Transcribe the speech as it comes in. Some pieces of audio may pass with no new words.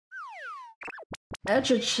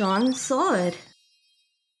Etra-chan saw it.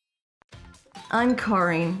 I'm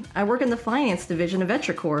Karin. I work in the finance division of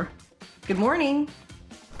Etra. Good morning.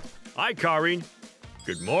 Hi, Karin.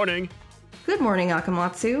 Good morning. Good morning,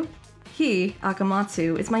 Akamatsu. He,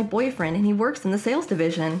 Akamatsu, is my boyfriend and he works in the sales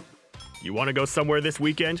division. You want to go somewhere this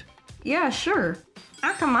weekend? Yeah, sure.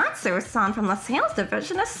 Akamatsu-san from the sales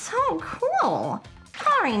division is so cool.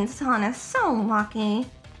 Karin-san is so lucky.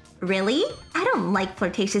 Really? I don't like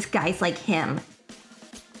flirtatious guys like him.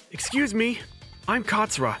 Excuse me. I'm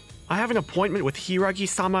Katsura. I have an appointment with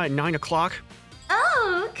Hiragi-sama at 9 o'clock.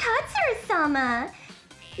 Oh, Katsura-sama.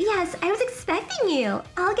 Yes, I was expecting you.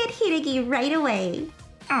 I'll get Hiragi right away.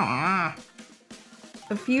 A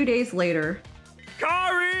few days later.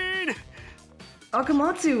 Karin!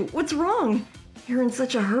 Akamatsu, what's wrong? You're in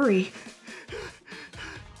such a hurry.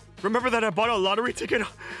 Remember that I bought a lottery ticket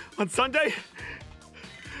on Sunday?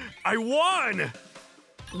 I won!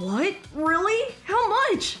 What? Really? How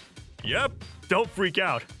much? Yep, don't freak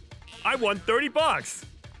out. I won 30 bucks.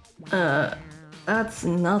 That's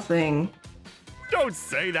nothing. Don't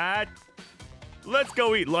say that. Let's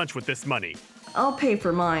go eat lunch with this money. I'll pay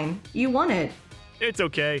for mine. You won it. It's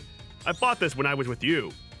okay. I bought this when I was with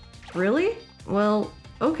you. Really? Well,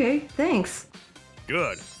 okay, thanks.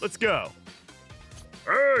 Good, let's go.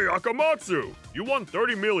 Hey, Akamatsu! You won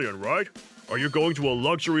 30 million, right? Are you going to a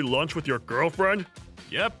luxury lunch with your girlfriend?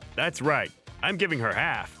 Yep, that's right. I'm giving her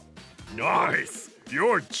half. Nice!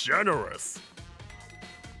 You're generous.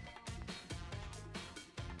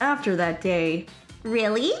 After that day.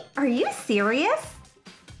 Really? Are you serious?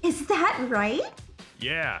 Is that right?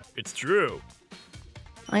 Yeah, it's true.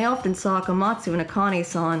 I often saw Akamatsu and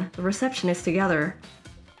Akane-san, the receptionist, together.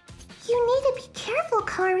 You need to be careful,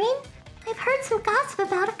 Karin. I've heard some gossip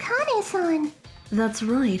about Akane-san. That's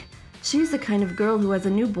right. She's the kind of girl who has a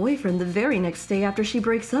new boyfriend the very next day after she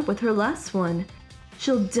breaks up with her last one.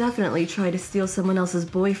 She'll definitely try to steal someone else's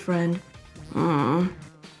boyfriend.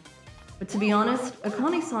 But to be honest,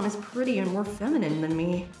 Akane-san is pretty and more feminine than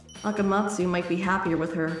me. Akamatsu might be happier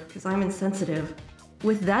with her, because I'm insensitive.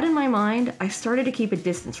 With that in my mind, I started to keep a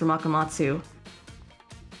distance from Akamatsu.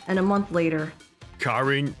 And a month later...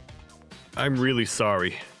 Karin, I'm really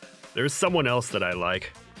sorry. There's someone else that I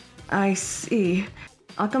like. I see.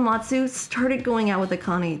 Akamatsu started going out with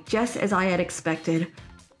Akane just as I had expected.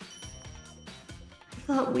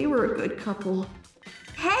 I thought we were a good couple.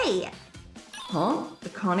 Hey! Huh?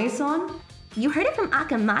 Akane-san? You heard it from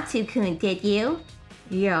Akamatsu-kun, did you?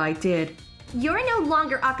 Yeah, I did. You're no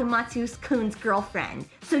longer Akamatsu-kun's girlfriend,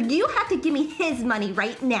 so you have to give me his money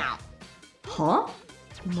right now. Huh?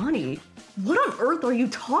 Money? What on earth are you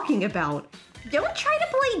talking about? Don't try to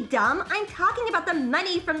play dumb. I'm talking about the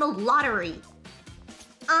money from the lottery.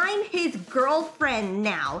 I'm his girlfriend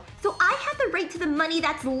now, so I have the right to the money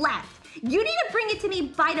that's left. You need to bring it to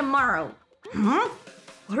me by tomorrow. Huh?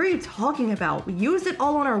 What are you talking about? We used it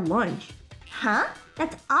all on our lunch. Huh?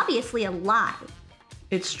 That's obviously a lie.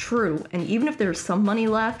 It's true, and even if there's some money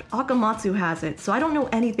left, Akamatsu has it, so I don't know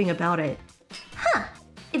anything about it. Huh.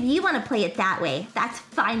 If you want to play it that way, that's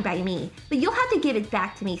fine by me, but you'll have to give it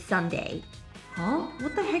back to me someday. Huh?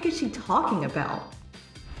 What the heck is she talking about?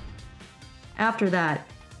 After that,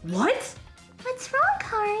 what? What's wrong,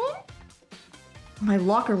 Karin? My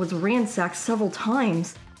locker was ransacked several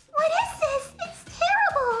times. What is this? It's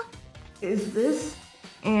terrible. Is this?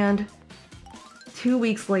 And 2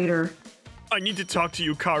 weeks later. I need to talk to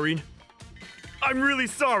you, Karin. I'm really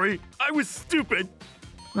sorry. I was stupid.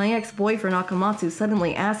 My ex-boyfriend Akamatsu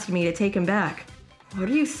suddenly asked me to take him back. What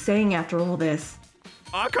are you saying after all this?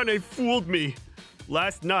 Akane fooled me.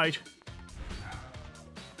 Last night.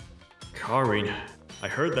 Karin, I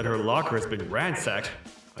heard that her locker has been ransacked.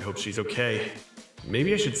 I hope she's okay.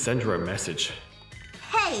 Maybe I should send her a message.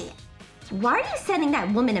 Hey! Why are you sending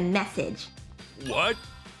that woman a message? What?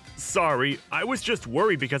 Sorry, I was just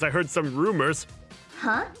worried because I heard some rumors.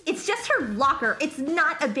 Huh? It's just her locker. It's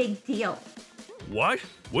not a big deal. What?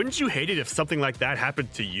 Wouldn't you hate it if something like that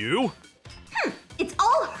happened to you? It's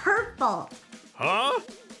all her fault. Huh?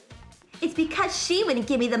 It's because she wouldn't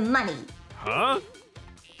give me the money. Huh?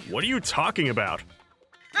 What are you talking about?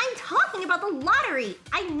 I'm talking about the lottery.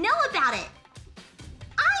 I know about it.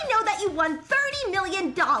 I know that you won $30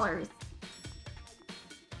 million.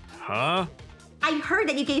 Huh? I heard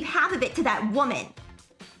that you gave half of it to that woman.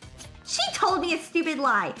 She told me a stupid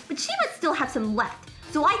lie, but she must still have some left.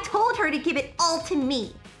 So I told her to give it all to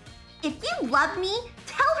me. If you love me,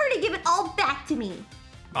 tell her to give it all back to me.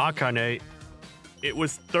 Akane, it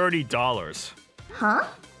was $30. Huh?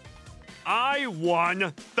 I won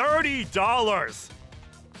 $30!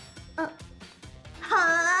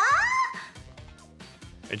 Huh?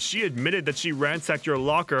 and she admitted that she ransacked your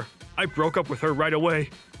locker. I broke up with her right away.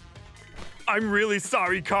 I'm really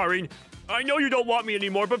sorry, Karin. I know you don't want me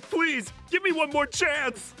anymore, but please, give me one more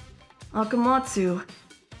chance! Akamatsu,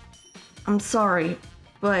 I'm sorry,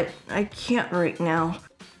 but I can't right now.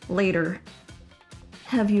 Later.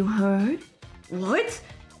 Have you heard? What?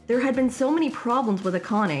 There had been so many problems with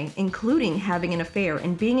Akane, including having an affair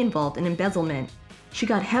and being involved in embezzlement. She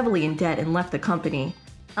got heavily in debt and left the company.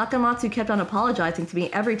 Akamatsu kept on apologizing to me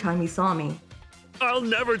every time he saw me. I'll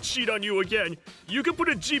never cheat on you again. You can put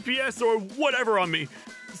a GPS or whatever on me.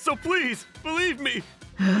 So please, believe me.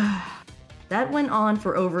 That went on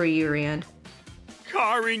for over a year, and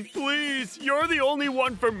Karin, please, you're the only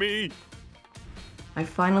one for me. I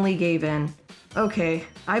finally gave in. Okay,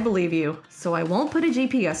 I believe you, so I won't put a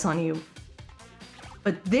GPS on you.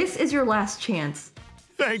 But this is your last chance.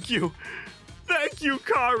 Thank you. Thank you,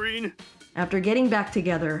 Karin. After getting back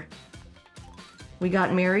together, we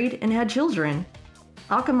got married and had children.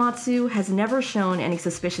 Akamatsu has never shown any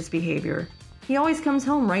suspicious behavior. He always comes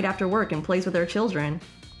home right after work and plays with our children.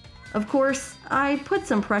 Of course, I put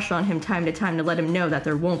some pressure on him time to time to let him know that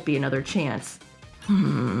there won't be another chance.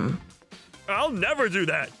 I'll never do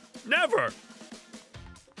that. Never.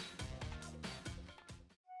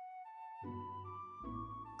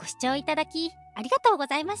 ご視聴いただきありがとうご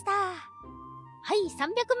ざいました。はい、300万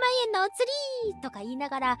円のお釣りとか言いな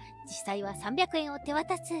がら実際は300円を手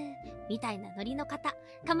渡すみたいなノリの方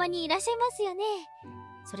たまにいらっしゃいますよね。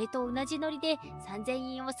それと同じノリで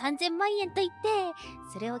3000円を3000万円と言って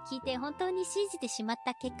それを聞いて本当に信じてしまっ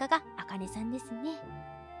た結果があかねさんですね。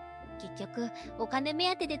結局お金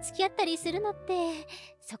目当てで付き合ったりするのって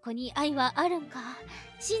そこに愛はあるんか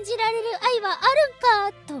信じられる愛はある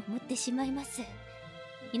んかと思ってしまいます。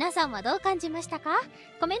皆さんはどう感じましたか？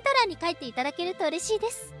コメント欄に書いていただけると嬉しいで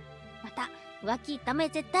す。また浮気ダメ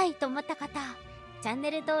絶対と思った方チャン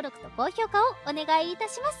ネル登録と高評価をお願いいた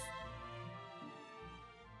します。